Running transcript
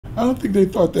I don't think they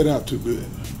thought that out too good.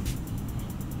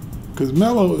 Because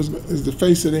Melo is the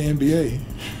face of the NBA.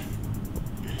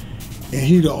 And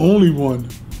he the only one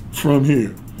from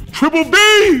here. Triple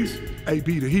B's!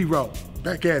 AB the hero.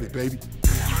 Back at it, baby.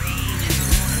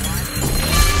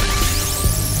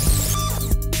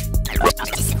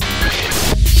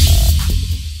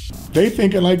 They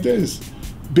thinking like this.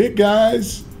 Big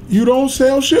guys, you don't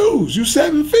sell shoes. You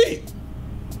 7 feet.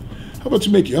 How about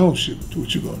you make your own shoe? Do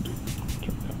what you gonna do.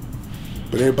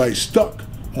 But everybody's stuck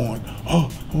on,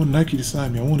 oh, I want Nike to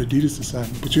sign me. I want Adidas to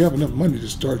sign me. But you have enough money to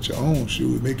start your own shoe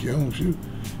and make your own shoe.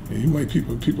 And you might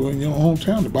people in your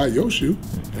hometown to buy your shoe.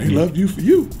 And they love you for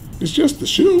you. It's just the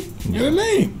shoe and a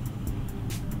name.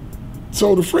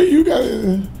 So the free, you got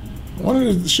one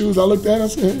of the shoes I looked at, I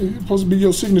said, hey, it's supposed to be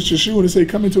your signature shoe, and it say,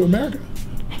 "Coming to America."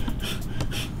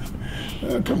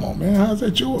 Come on, man, how's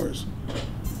that yours?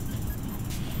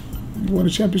 You won a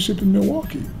championship in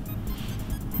Milwaukee.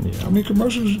 Yeah. How many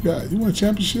commercials you got? You won a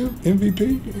championship,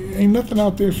 MVP? Ain't nothing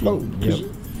out there floating. Because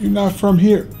you're not from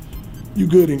here. You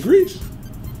good in Greece.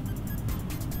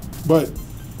 But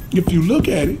if you look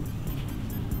at it,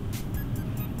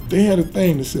 they had a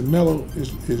thing that said Melo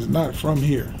is not from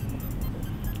here.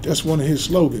 That's one of his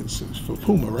slogans for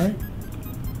Puma, right?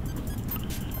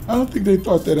 I don't think they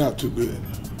thought that out too good.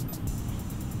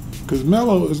 Because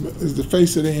Melo is the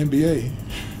face of the NBA.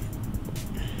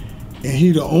 And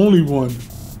he the only one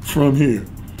from here.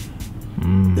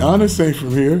 Giannis ain't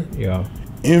from here. Yeah.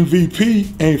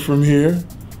 MVP ain't from here.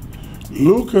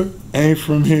 Luka ain't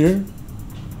from here.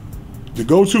 The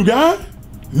go-to guy?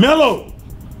 Melo.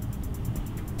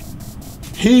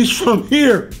 He's from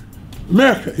here.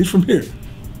 America, he's from here.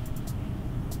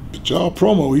 But y'all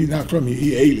promo, he's not from here,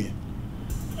 he alien.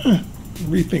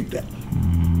 Rethink that.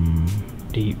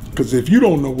 Deep. Because if you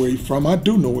don't know where he's from, I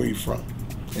do know where he's from.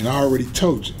 And I already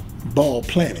told you, Ball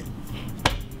Planet.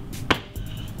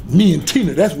 Me and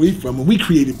Tina, that's where he's from, and we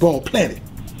created Ball Planet.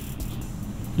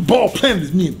 The Ball Planet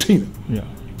is me and Tina. Yeah.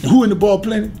 And who in the Ball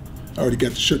Planet? I already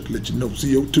got the shirt to let you know.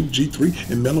 CO2, G3,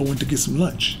 and Melo went to get some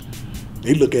lunch.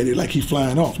 They look at it like he's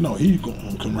flying off. No, he's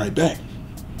gonna come right back.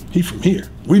 He from here.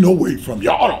 We know where he's from.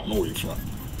 Y'all don't know where he's from.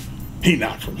 He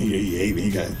not from here. He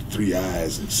got 3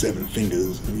 eyes and 7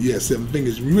 fingers. Yeah, 7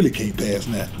 fingers. You really can't pass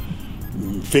now.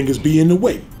 Fingers be in the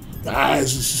way. The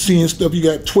eyes is seeing stuff. You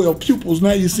got 12 pupils.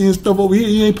 Now you're seeing stuff over here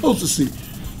you ain't supposed to see.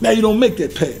 Now you don't make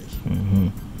that pass.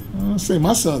 I say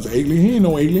my son's an alien. He ain't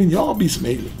no alien. Y'all be some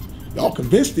aliens. Y'all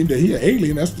convinced him that he an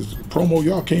alien. That's the promo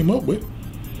y'all came up with.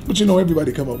 But you know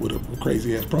everybody come up with a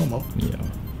crazy ass promo. Yeah.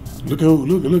 Look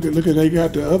at they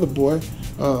got the other boy,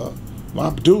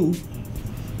 my dude,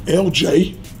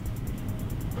 LJ.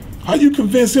 How you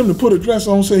convince him to put a dress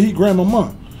on and say he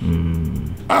grandmama?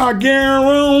 I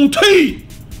guarantee.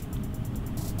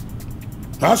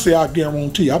 I say I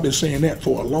guarantee. I've been saying that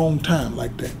for a long time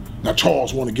like that. Now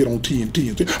Charles want to get on TNT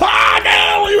and say,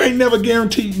 no, you ain't never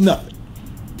guaranteed nothing.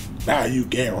 Now you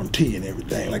guaranteeing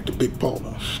everything like the big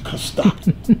baller. Stop.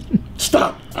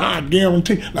 Stop. I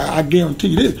guarantee. Like I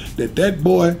guarantee this, that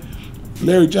boy,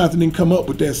 Larry Johnson didn't come up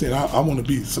with that saying, I want to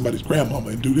be somebody's grandmama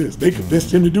and do this. They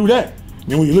convinced him to do that. And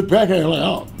then when you look back at it, like,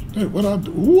 oh, what I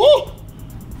do? Whoa!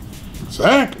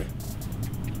 Exactly.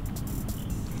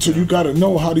 So you got to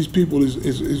know how these people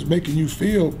is making you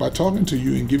feel by talking to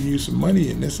you and giving you some money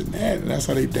and this and that. And that's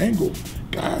how they dangle.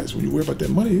 Guys, when you worry about that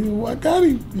money, oh, I got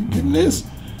him. You give him this.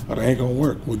 Oh, that ain't going to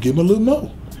work. Well, give him a little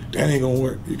more. That ain't going to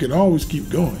work. You can always keep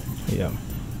going. Yeah.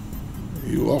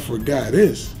 You offer a guy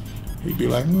this, he'd be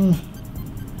like, I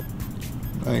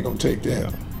ain't going to take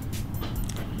that. Yeah.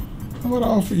 I'm going to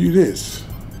offer you this.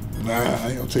 Nah, I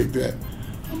ain't going to take that.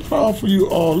 I'm going to offer you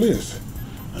all this.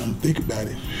 Think about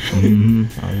it. I'll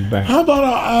be back. How about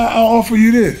I offer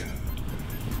you this?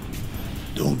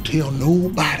 Don't tell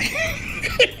nobody.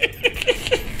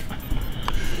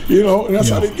 You know, and that's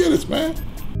how they get us, man.